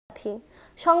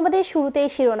সংবাদের শুরুতেই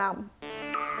শিরোনাম।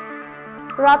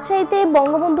 রাজশাহীতে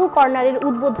বঙ্গবন্ধু কর্নারের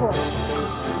উদ্বোধন।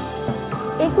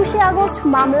 21শে আগস্ট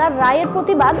মামলার রায়ের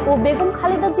প্রতিবাদ ও বেগম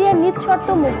খালেদা জিয়ার নিঃশর্ত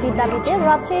মুক্তির দাবিতে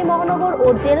রাজশাহী মহানগর ও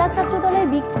জেলা ছাত্রদলের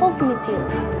বিক্ষোভ মিছিল।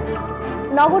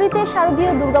 নগরীতে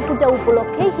শারদীয় দুর্গাপূজা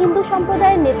উপলক্ষে হিন্দু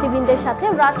সম্প্রদায়ের নেতৃবৃন্দের সাথে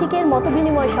রাশিকের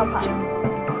মতবিনিময় সভা।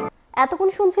 এতক্ষণ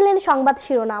শুনছিলেন সংবাদ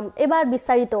শিরোনাম, এবার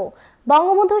বিস্তারিত।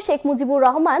 বঙ্গবন্ধু শেখ মুজিবুর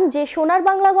রহমান যে সোনার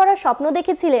বাংলা গড়ার স্বপ্ন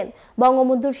দেখেছিলেন,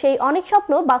 বঙ্গবন্ধুর সেই অনেক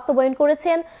স্বপ্ন বাস্তবায়ন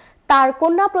করেছেন তার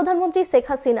কন্যা প্রধানমন্ত্রী শেখ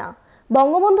হাসিনা।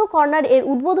 বঙ্গবন্ধু কর্নার এর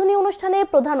উদ্বোধনী অনুষ্ঠানে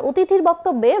প্রধান অতিথির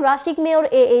বক্তব্যে Rasik mayor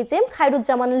AHM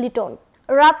Khairuzzaman Liton.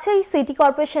 Rajshahi city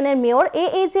কর্পোরেশনের মেয়র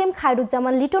AHM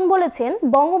খায়রুজ্জামান লিটন বলেছেন,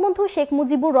 বঙ্গবন্ধু শেখ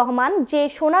মুজিবুর রহমান যে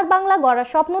সোনার বাংলা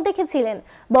গড়ার স্বপ্ন দেখেছিলেন,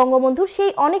 বঙ্গবন্ধুর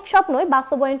সেই অনেক স্বপ্নই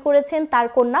বাস্তবায়ন করেছেন তার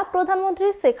কন্যা প্রধানমন্ত্রী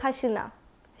শেখ হাসিনা।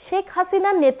 শেখ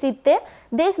হাসিনার নেতৃত্বে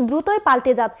দেশ দ্রুতই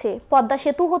পাল্টে যাচ্ছে। পদ্মা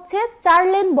সেতু হচ্ছে, 4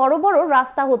 লেন বড় বড়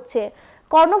রাস্তা হচ্ছে,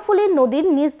 কর্ণফুলী নদীর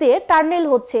নিচ দিয়ে টার্নেল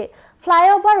হচ্ছে,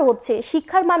 ফ্লাইওভার হচ্ছে,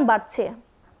 শিক্ষার মান বাড়ছে।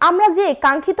 আমরা যে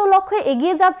কাঙ্ক্ষিত লক্ষ্যে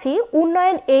এগিয়ে যাচ্ছি,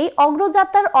 উন্নয়ন এই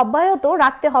অগ্রযাত্রার অব্যাহত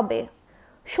রাখতে হবে।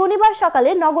 শনিবার সকালে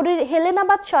নগরীর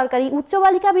হেলেনাবাদ সরকারি উচ্চ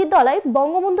বালিকা বিদ্যালয়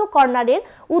বঙ্গবন্ধু কর্নারের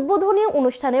উদ্বোধনী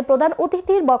অনুষ্ঠানে প্রধান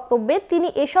অতিথির বক্তব্যে তিনি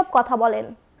এসব কথা বলেন।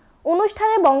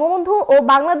 অনুষ্ঠানে বঙ্গবন্ধু ও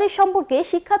বাংলাদেশ সম্পর্কে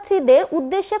শিক্ষার্থীদের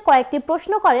উদ্দেশ্যে কয়েকটি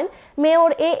প্রশ্ন করেন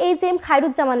মেয়র AHM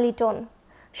খায়রুজ্জামান লিটন।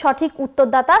 সঠিক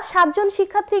উত্তরদাতা 7 জন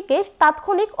শিক্ষার্থীকে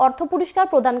তাৎক্ষণিক অর্থ পুরস্কার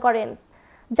প্রদান করেন।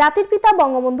 জাতির পিতা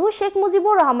বঙ্গবন্ধু শেখ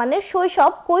মুজিবুর রহমানের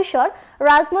শৈশব, কৈশোর,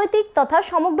 রাজনৈতিক তথা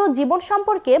সমগ্র জীবন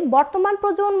সম্পর্কে বর্তমান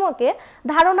প্রজন্মকে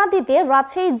ধারণা দিতে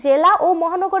রাজশাহী জেলা ও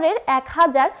মহানগরের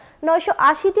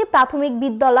 1980টি প্রাথমিক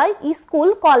বিদ্যালয়, স্কুল,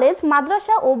 কলেজ,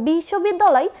 মাদ্রাসা ও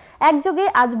বিশ্ববিদ্যালয় একযোগে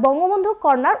আজ বঙ্গবন্ধু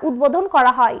কর্নার উদ্বোধন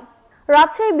করা হয়।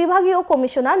 রাজশাহী বিভাগীয়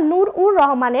কমিশনার নূর-উর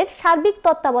রহমানের সার্বিক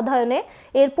তত্ত্বাবধানে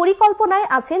এর পরিকল্পনায়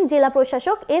আছেন জেলা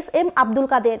প্রশাসক SM আব্দুল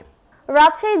কাদের।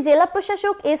 রাজশাহী জেলা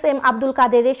প্রশাসক SM আব্দুল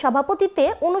কাদেরের সভাপতিত্বে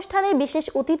অনুষ্ঠানে বিশেষ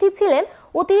অতিথি ছিলেন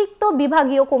অতিরিক্ত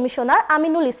বিভাগীয় কমিশনার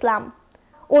আমিনুল ইসলাম।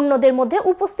 অন্যদের মধ্যে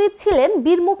উপস্থিত ছিলেন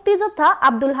বীর মুক্তিযোদ্ধা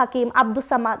আব্দুল হাকিম আব্দুস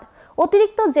সামাদ,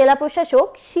 অতিরিক্ত জেলা প্রশাসক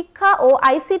শিক্ষা ও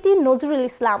ICT নজরুল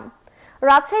ইসলাম,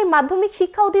 রাজশাহী মাধ্যমিক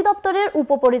শিক্ষা অধিদপ্তরের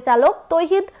উপপরিচালক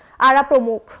তৌহিদ আরা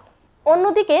প্রমুখ।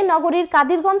 অন্যদিকে নগরীর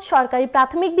কাদিরগঞ্জ সরকারি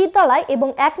প্রাথমিক বিদ্যালয় এবং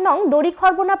 1 নং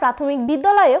দড়িখরবনা প্রাথমিক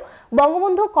বিদ্যালয়ে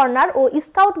বঙ্গবন্ধু কর্নার ও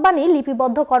স্কাউট বাণী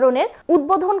লিপিবদ্ধকরণের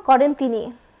উদ্বোধন করেন তিনি।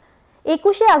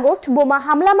 21শে আগস্ট বোমা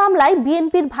হামলা মামলায়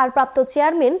বিএনপির ভারপ্রাপ্ত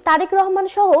চেয়ারম্যান তারেক রহমান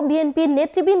সহ বিএনপির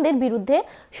নেতৃবৃন্দের বিরুদ্ধে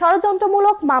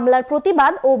ষড়যন্ত্রমূলক মামলার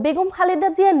প্রতিবাদ ও বেগম খালেদা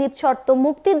জিয়ার নিঃশর্ত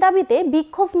মুক্তির দাবিতে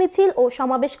বিক্ষোভ মিছিল ও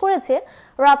সমাবেশ করেছে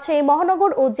রাজশাহী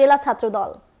মহানগর ও জেলা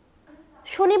ছাত্রদল।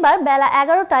 শনিবার বেলা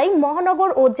 11টায় মহানগর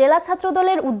ও জেলা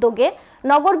ছাত্রদলের উদ্যোগে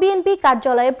নগর বিএনপি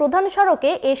কার্যালয়ের প্রধান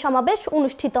সড়কে এ সমাবেশ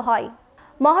অনুষ্ঠিত হয়।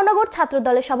 মহানগর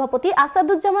ছাত্রদলের সভাপতি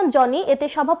আসাদুজ্জামান জনি এতে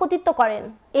সভাপতিত্ব করেন।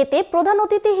 এতে প্রধান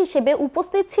অতিথি হিসেবে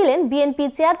উপস্থিত ছিলেন বিএনপি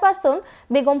চেয়ারপারসন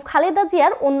বেগম খালেদা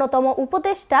জিয়ার অন্যতম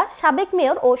উপদেষ্টা সাবেক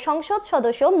মেয়র ও সংসদ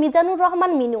সদস্য মিজানুর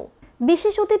রহমান মিনু।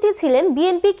 বিশেষ অতিথি ছিলেন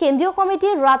বিএনপি কেন্দ্রীয়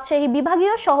কমিটির রাজশাহী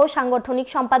বিভাগীয় সহ সাংগঠনিক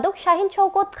সম্পাদক শাহিন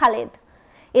শওকত খালেদ।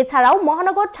 এছাড়াও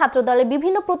মহানগর ছাত্রদলের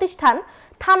বিভিন্ন প্রতিষ্ঠান,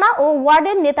 থানা ও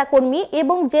ওয়ার্ডের নেতাকর্মী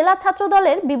এবং জেলা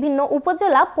ছাত্রদলের বিভিন্ন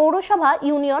উপজেলা, পৌরসভা,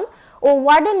 ইউনিয়ন ও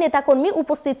ওয়ার্ডের নেতাকর্মী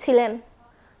উপস্থিত ছিলেন।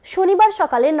 শনিবার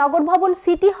সকালে নগর ভবন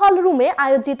সিটি হল রুমে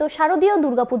আয়োজিত শারদীয়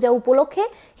দুর্গাপূজা উপলক্ষে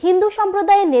হিন্দু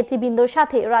সম্প্রদায়ের নেতৃবৃন্দর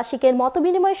সাথে রাশিকের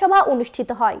মতবিনিময় সভা অনুষ্ঠিত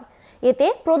হয়। এতে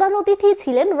প্রধান অতিথি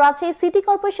ছিলেন রাজশাহী সিটি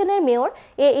কর্পোরেশনের মেয়র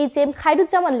AHM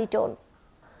খায়রুজ্জামান লিটন।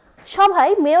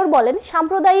 সভায় মেয়র বলেন,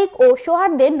 সাম্প্রদায়িক ও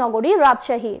সৌহার্দ্যের নগরী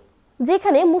রাজশাহী,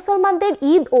 যেখানে মুসলমানদের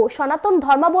ঈদ ও সনাতন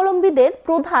ধর্মাবলম্বীদের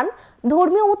প্রধান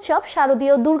ধর্মীয় উৎসব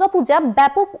শারদীয় দুর্গাপূজা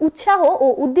ব্যাপক উৎসাহ ও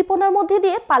উদ্দীপনার মধ্যে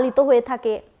দিয়ে পালিত হয়ে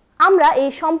থাকে। আমরা এই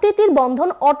সম্প্রীতির বন্ধন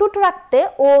অটুট রাখতে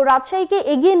ও রাজশাহীকে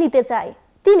এগিয়ে নিতে চাই।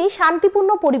 তিনি শান্তিপূর্ণ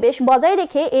পরিবেশ বজায়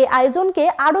রেখে এই আয়োজনকে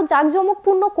আরও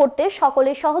জাঁকজমকপূর্ণ করতে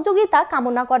সকলের সহযোগিতা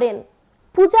কামনা করেন।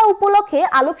 পূজা উপলক্ষে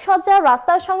আলোকসজ্জা,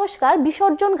 রাস্তার সংস্কার,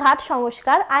 বিসর্জন ঘাট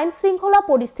সংস্কার, আইন শৃঙ্খলা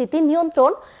পরিস্থিতি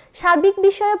নিয়ন্ত্রণ সার্বিক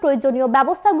বিষয়ে প্রয়োজনীয়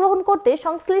ব্যবস্থা গ্রহণ করতে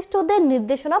সংশ্লিষ্টদের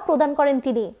নির্দেশনা প্রদান করেন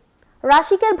তিনি।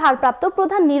 রাশিকের ভারপ্রাপ্ত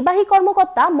প্রধান নির্বাহী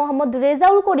কর্মকর্তা মোহাম্মদ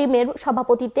রেজাউল করিমের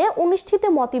সভাপতিত্বে অনুষ্ঠিত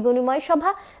মতবিনিময়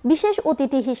সভা বিশেষ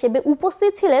অতিথি হিসেবে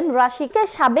উপস্থিত ছিলেন রাশিকের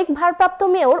সাবেক ভারপ্রাপ্ত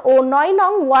মেয়র ও 9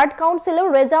 নং ওয়ার্ড কাউন্সিলর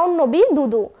রেজাউন নবী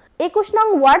দুদু, 21 নং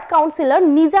ওয়ার্ড কাউন্সিলর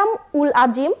নিজাম উল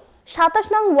আজিম, 27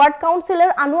 নং ওয়ার্ড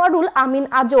কাউন্সিলর আনোয়ারুল আমিন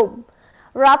আজব,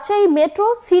 রাজশাহী মেট্রো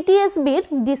সিটিএসবির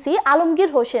ডিসি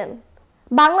আলমগীর হোসেন,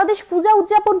 বাংলাদেশ পূজা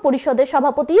উদযাপন পরিষদের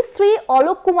সভাপতি শ্রী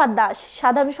অলোক কুমার দাস,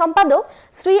 সাধারণ সম্পাদক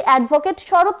শ্রী অ্যাডভোকেট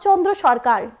শরৎচন্দ্র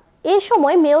সরকার, এ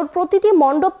সময় মেয়র প্রতিটি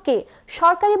মণ্ডপকে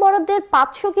সরকারি বরাদ্দের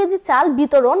 500 কেজি চাল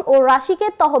বিতরণ ও রাশিকে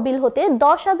তহবিল হতে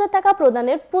 10,000 টাকা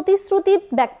প্রদানের প্রতিশ্রুতি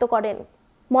ব্যক্ত করেন।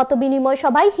 মতবিনিময়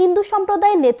সভায় হিন্দু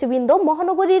সম্প্রদায়ের নেতৃবৃন্দ,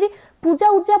 মহানগরীর পূজা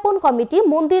উদযাপন কমিটি,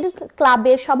 মন্দির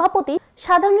ক্লাবের সভাপতি,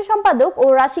 সাধারণ সম্পাদক ও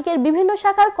রাশিকের বিভিন্ন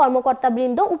শাখার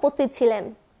কর্মকর্তাবৃন্দ উপস্থিত ছিলেন।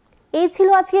 এই ছিল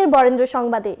আজকের বরেন্দ্র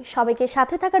সংবাদে। সবাইকে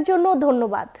সাথে থাকার জন্য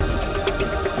ধন্যবাদ।